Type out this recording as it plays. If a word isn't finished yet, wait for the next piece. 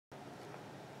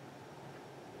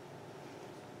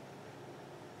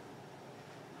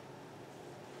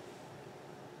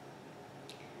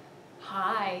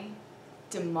Hi,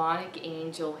 Demonick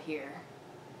Angel here.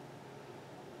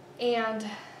 And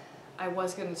I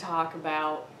was going to talk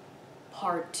about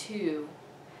part 2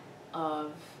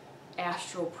 of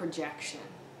astral projection.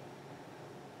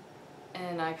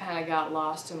 And I kind of got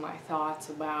lost in my thoughts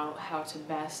about how to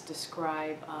best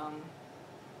describe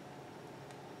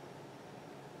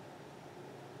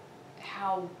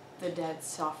how the dead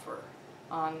suffer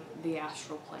on the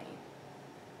astral plane.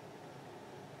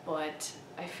 But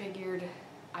I figured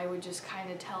I would just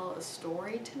kind of tell a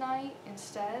story tonight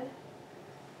instead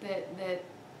that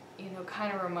you know,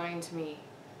 kind of reminds me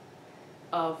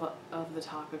of the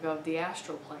topic of the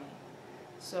astral plane.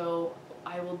 So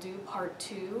I will do part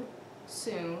 2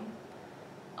 soon,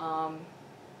 but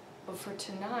for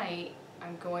tonight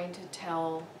I'm going to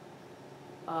tell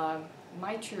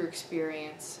my true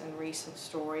experience and recent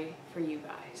story for you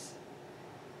guys.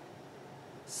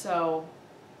 So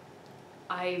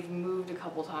I've moved a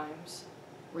couple times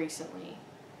recently,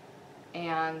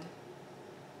 and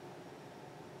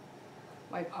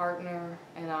my partner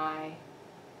and I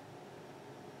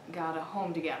got a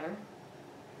home together,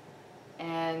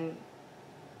 and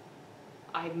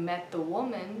I met the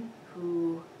woman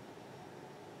who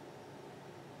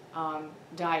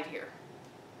died here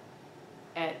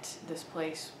at this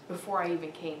place before I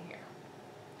even came here.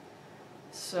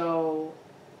 So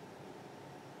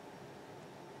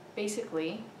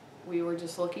basically, we were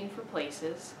just looking for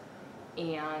places,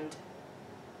 and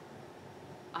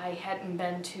I hadn't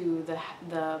been to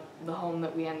the home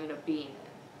that we ended up being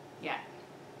in yet.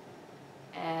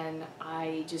 And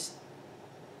I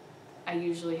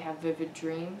usually have vivid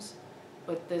dreams,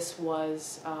 but this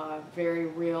was very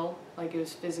real, like it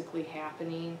was physically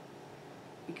happening,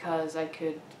 because I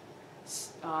could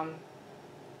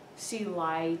see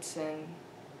lights and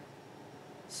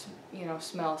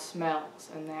smell smells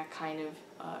and that kind of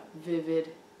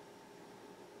vivid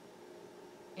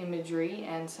imagery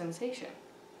and sensation.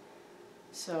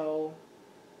 So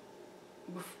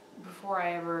before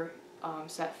I ever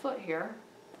set foot here,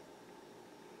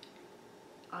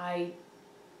 I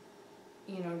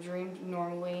dreamed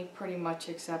normally, pretty much,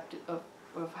 except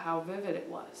of how vivid it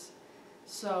was.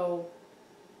 So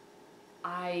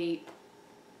the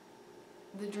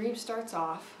dream starts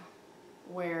off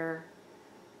where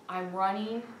I'm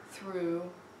running through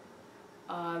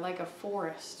like a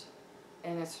forest,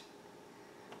 and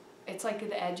it's like at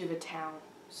the edge of a town.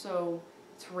 So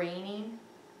it's raining,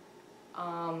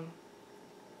 and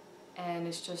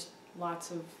it's just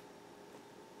lots of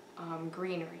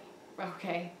greenery,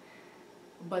 okay?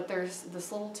 But there's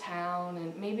this little town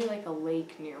and maybe like a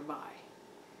lake nearby,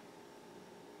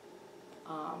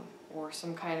 or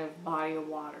some kind of body of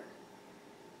water.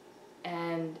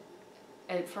 And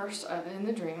at first, in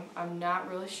the dream, I'm not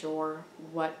really sure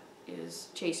what is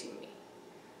chasing me,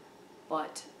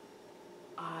 but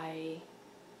I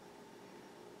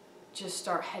just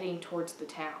start heading towards the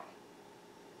town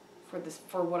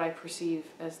for what I perceive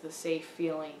as the safe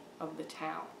feeling of the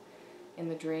town in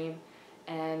the dream.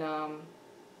 And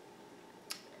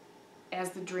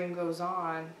as the dream goes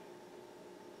on,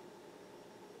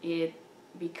 it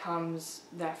becomes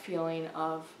that feeling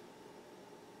of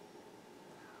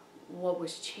what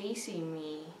was chasing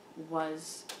me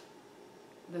was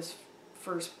this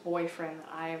first boyfriend that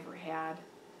I ever had,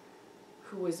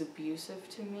 who was abusive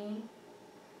to me,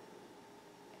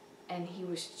 and he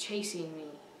was chasing me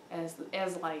as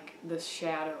like this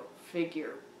shadow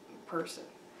figure person.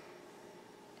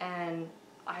 And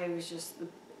I was just,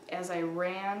 as I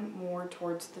ran more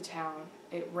towards the town,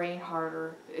 it rained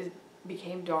harder, it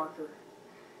became darker,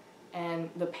 and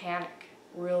the panic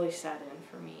really set in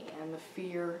for me, and the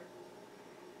fear.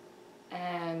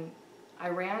 And I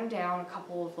ran down a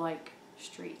couple of like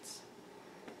streets,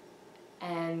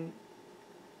 and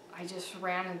I just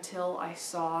ran until I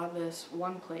saw this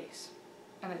one place,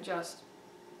 and it just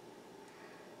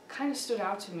kind of stood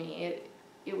out to me.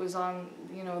 It was on,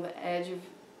 the edge of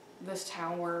this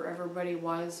town where everybody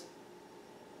was,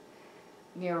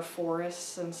 near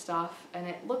forests and stuff, and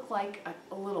it looked like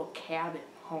a little cabin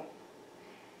home.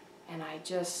 And I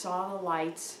just saw the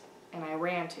lights, and I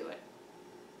ran to it.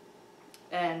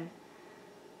 And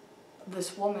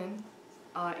this woman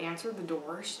answered the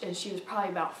door, and she was probably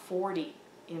about 40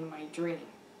 in my dream.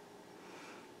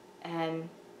 And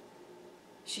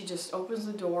she just opens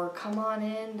the door, come on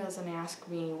in, doesn't ask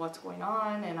me what's going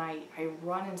on, and I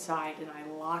run inside and I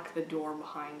lock the door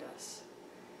behind us.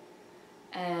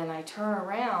 And I turn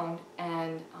around,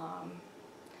 and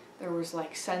there was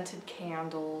like scented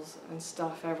candles and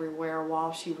stuff everywhere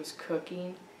while she was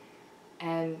cooking.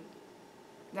 And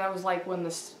that was like when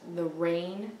the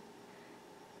rain,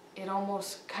 it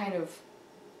almost kind of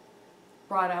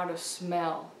brought out a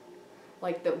smell,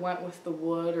 like that went with the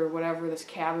wood or whatever this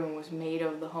cabin was made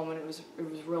of, the home, and it was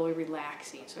really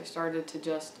relaxing. So I started to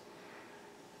just,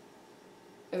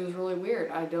 it was really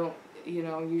weird. I don't,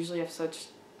 usually have such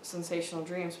sensational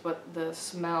dreams, but the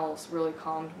smells really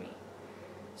calmed me.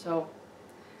 So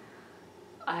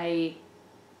I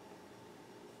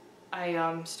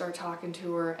start talking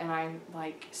to her, and I'm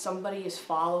like, somebody is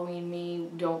following me,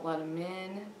 don't let them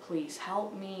in, please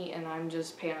help me, and I'm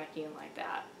just panicking like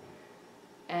that.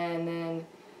 And then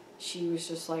she was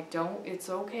just like, it's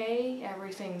okay,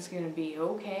 everything's gonna be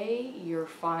okay, you're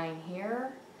fine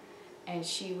here. And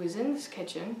she was in this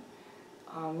kitchen,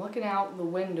 looking out the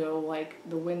window, like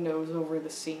the windows over the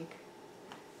sink,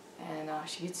 and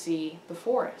she could see the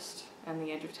forest and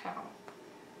the edge of town.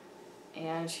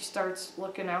 And she starts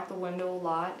looking out the window a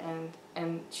lot,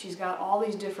 and she's got all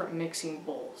these different mixing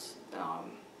bowls.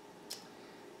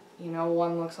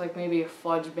 One looks like maybe a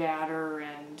fudge batter,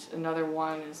 and another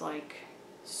one is like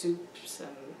soups,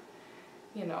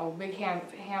 and big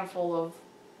handful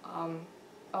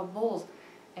of bowls.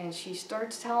 And she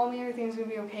starts telling me everything's gonna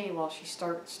be okay while she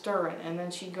starts stirring, and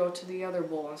then she'd go to the other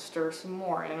bowl and stir some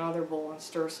more, and another bowl and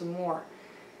stir some more.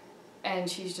 And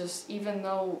she's just, even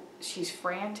though she's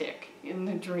frantic in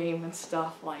the dream and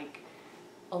stuff, like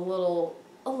a little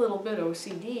bit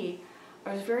OCD,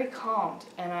 I was very calmed,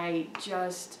 and I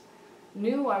just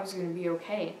knew I was going to be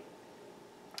okay.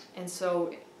 And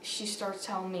so she starts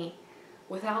telling me,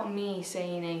 without me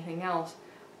saying anything else,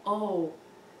 oh,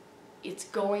 it's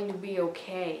going to be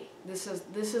okay. This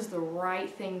is the right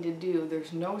thing to do.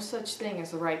 There's no such thing as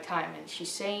the right time. And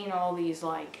she's saying all these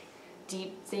like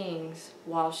deep things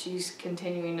while she's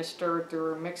continuing to stir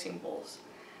through her mixing bowls.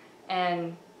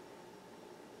 And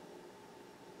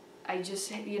I just,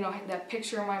 that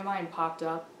picture in my mind popped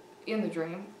up in the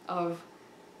dream of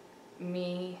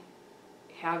me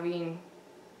having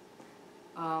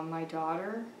my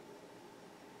daughter,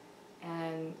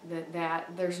 and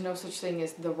that there's no such thing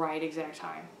as the right exact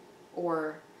time,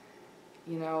 or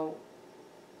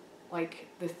like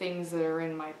the things that are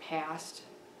in my past.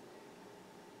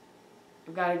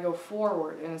 I've got to go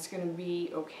forward, and it's going to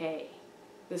be okay.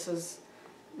 This is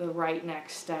the right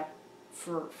next step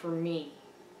for me,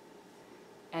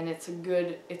 and it's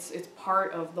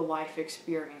part of the life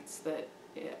experience that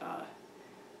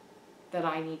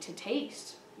I need to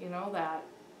taste. That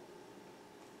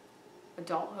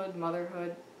adulthood,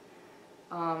 motherhood,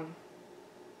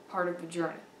 part of the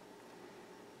journey.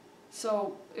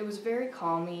 So it was very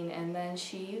calming, and then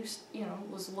she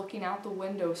was looking out the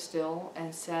window still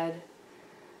and said,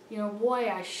 boy,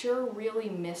 I sure really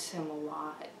miss him a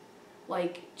lot.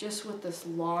 Like, just with this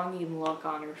longing look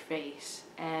on her face,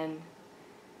 and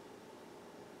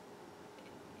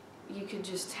you could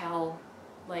just tell,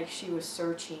 like, she was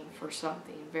searching for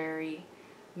something very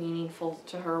meaningful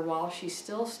to her while she's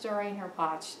still stirring her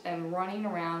pots and running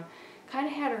around. Kind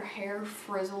of had her hair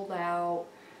frizzled out,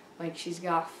 like she's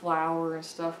got flour and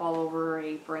stuff all over her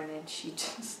apron, and she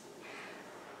just,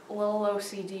 a little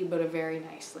OCD, but a very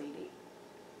nice lady.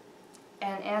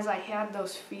 And as I had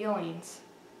those feelings,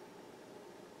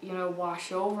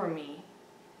 wash over me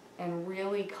and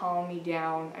really calm me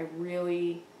down, I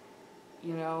really,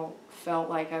 felt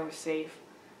like I was safe.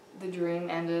 The dream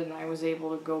ended, and I was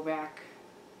able to go back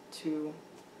to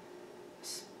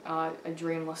a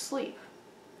dreamless sleep.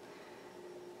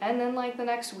 And then, like, the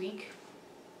next week,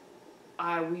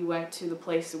 we went to the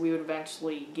place that we would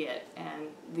eventually get, and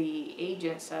the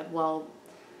agent said, well,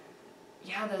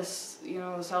 yeah, this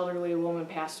elderly woman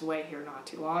passed away here not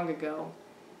too long ago.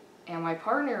 And my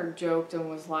partner joked and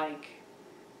was like,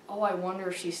 oh, I wonder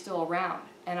if she's still around.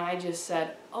 And I just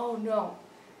said, oh, no,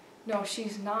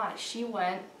 she's not. She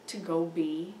went to go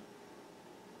be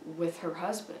with her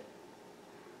husband.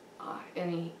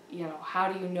 And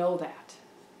how do you know that?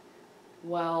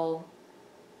 Well,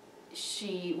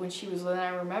 then I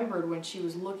remembered when she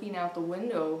was looking out the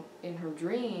window in her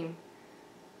dream,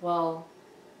 well,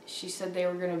 she said they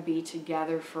were going to be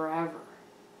together forever.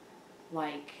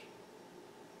 Like,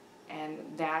 and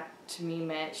that to me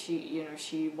meant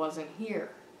she wasn't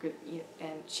here.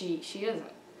 And she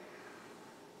isn't.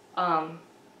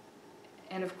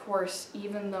 And of course,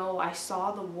 even though I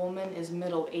saw the woman as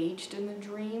middle-aged in the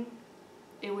dream,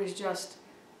 it was just,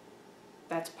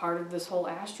 that's part of this whole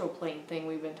astral plane thing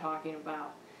we've been talking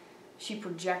about. She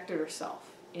projected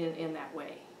herself in that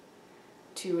way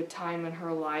to a time in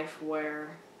her life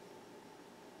where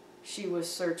she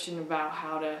was searching about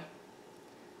how to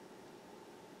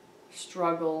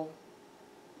struggle,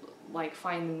 like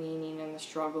find the meaning in the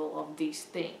struggle of these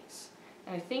things.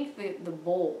 And I think that the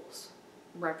bowls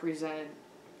represented,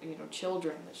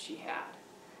 children that she had.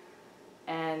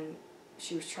 and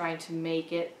she was trying to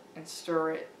make it and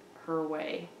stir it her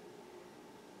way.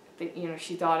 You know,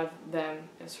 she thought of them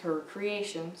as her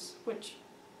creations, which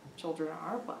children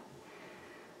are, but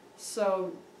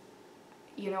so,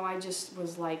 you know, I just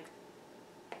was like,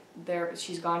 there,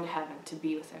 she's gone to heaven to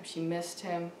be with him. She missed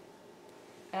him,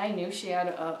 and I knew she had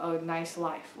a nice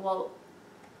life. Well,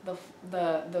 the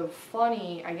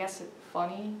funny, I guess the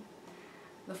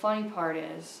funny part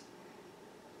is,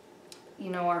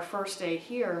 you know, our first day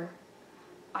here,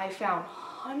 I found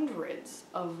hundreds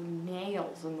of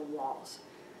nails in the walls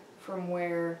from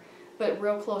where, but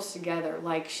real close together,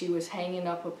 like she was hanging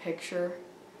up a picture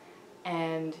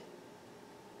and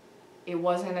it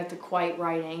wasn't at the quite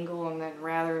right angle, and then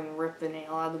rather than rip the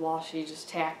nail out of the wall, she just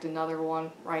tacked another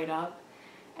one right up.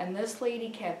 And this lady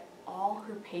kept all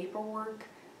her paperwork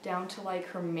down to like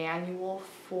her manual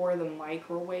for the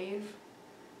microwave.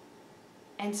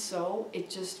 And so it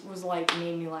just was like,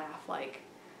 made me laugh. Like,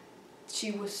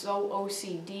 she was so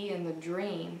OCD in the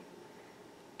dream,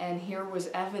 and here was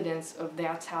evidence of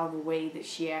that's how the way that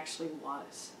she actually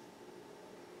was.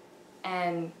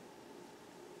 And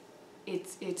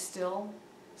it's still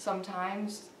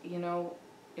sometimes, you know,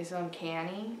 is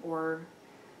uncanny, or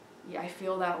yeah, I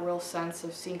feel that real sense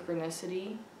of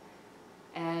synchronicity,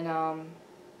 and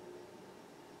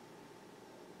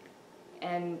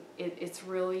it's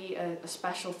really a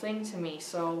special thing to me.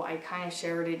 So I kind of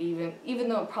shared it, even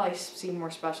though it probably seemed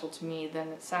more special to me than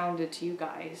it sounded to you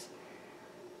guys.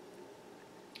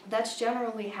 That's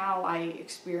generally how I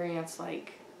experience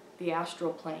like the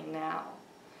astral plane now.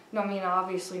 No, I mean,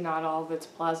 obviously not all of it's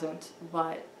pleasant,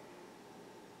 but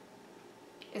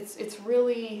it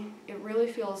really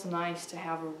feels nice to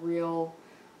have a real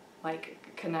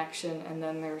like connection, and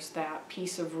then there's that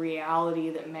piece of reality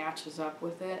that matches up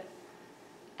with it,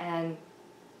 and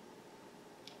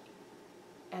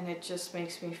it just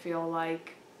makes me feel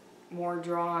like more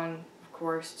drawn, of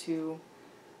course, to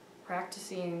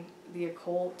practicing the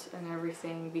occult and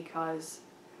everything, because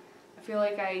I feel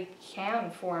like I can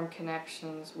form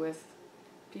connections with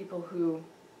people who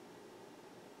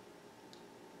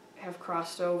have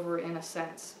crossed over in a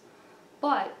sense.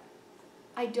 But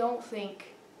I don't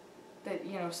think that,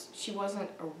 you know, she wasn't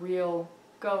a real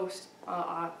ghost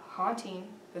haunting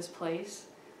this place.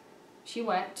 She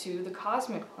went to the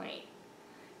cosmic plane.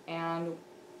 And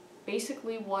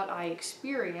basically what I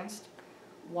experienced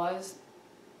was,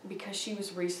 because she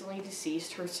was recently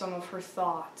deceased, some of her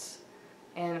thoughts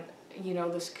and, you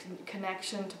know, this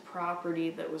connection to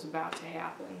property that was about to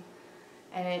happen.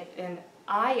 And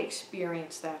I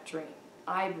experienced that dream,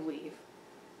 I believe,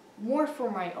 more for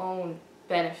my own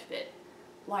benefit.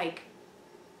 Like,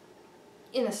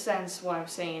 in a sense, what I'm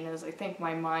saying is I think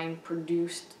my mind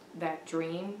produced that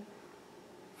dream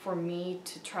for me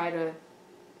to try to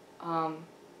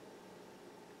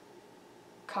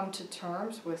come to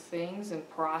terms with things and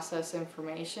process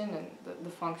information and the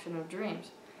function of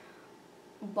dreams.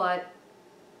 But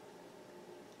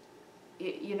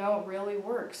you know, it really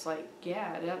works. Like,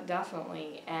 yeah,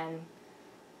 definitely. And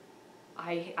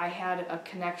I had a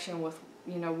connection with,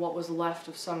 you know, what was left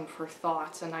of some of her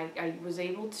thoughts, and I was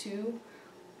able to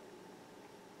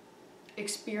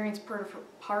experience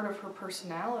part of her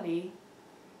personality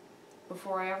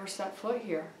before I ever set foot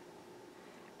here,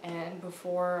 and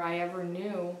before I ever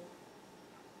knew.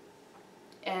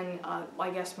 And I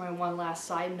guess my one last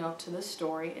side note to this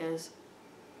story is,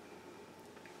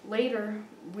 later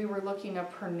we were looking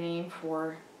up her name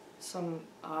for some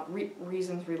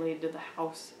reasons related to the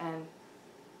house, and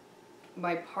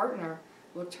my partner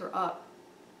looked her up,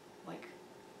 like,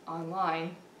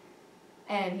 online,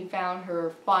 and he found her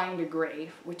Find a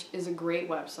Grave, which is a great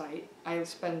website. I have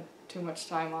spent too much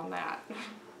time on that.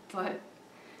 But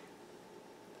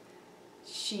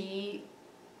she,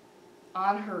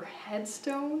 on her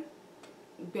headstone,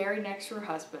 buried next to her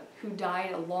husband, who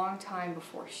died a long time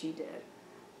before she did,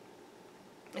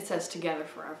 it says "Together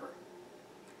Forever."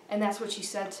 And that's what she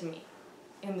said to me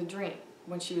in the dream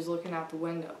when she was looking out the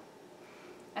window.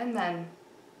 And then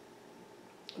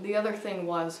the other thing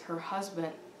was, her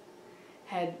husband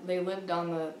they lived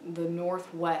on the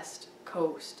northwest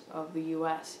coast of the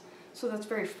U.S., so that's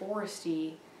very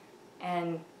foresty,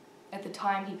 and at the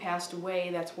time he passed away,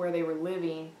 that's where they were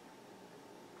living,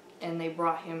 and they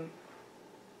brought him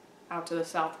out to the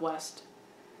southwest.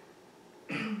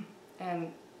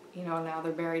 And, you know, now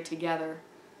they're buried together.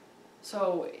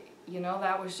 So, you know,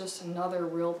 that was just another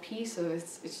real piece of it.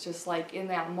 It's just like, in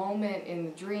that moment in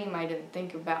the dream, I didn't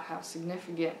think about how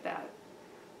significant that,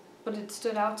 but it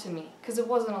stood out to me, because it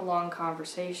wasn't a long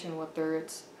conversation with her.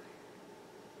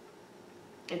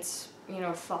 It's, you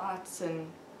know, thoughts, and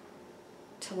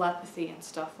telepathy and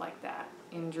stuff like that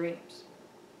in dreams.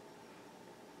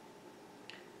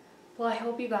 Well, I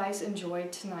hope you guys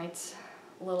enjoyed tonight's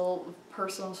little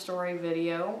personal story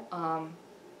video.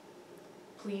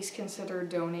 Please consider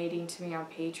donating to me on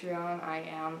Patreon. I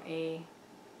am a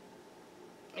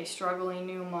struggling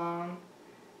new mom,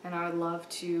 and I would love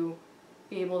to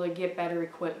be able to get better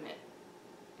equipment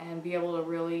and be able to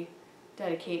really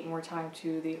dedicate more time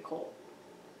to the occult.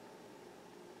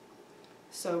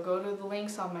 So go to the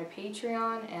links on my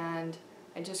Patreon, and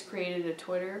I just created a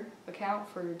Twitter account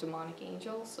for Demonick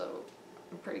Angel, so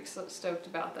I'm pretty stoked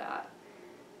about that.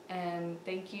 And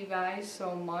thank you guys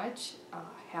so much.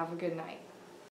 Have a good night.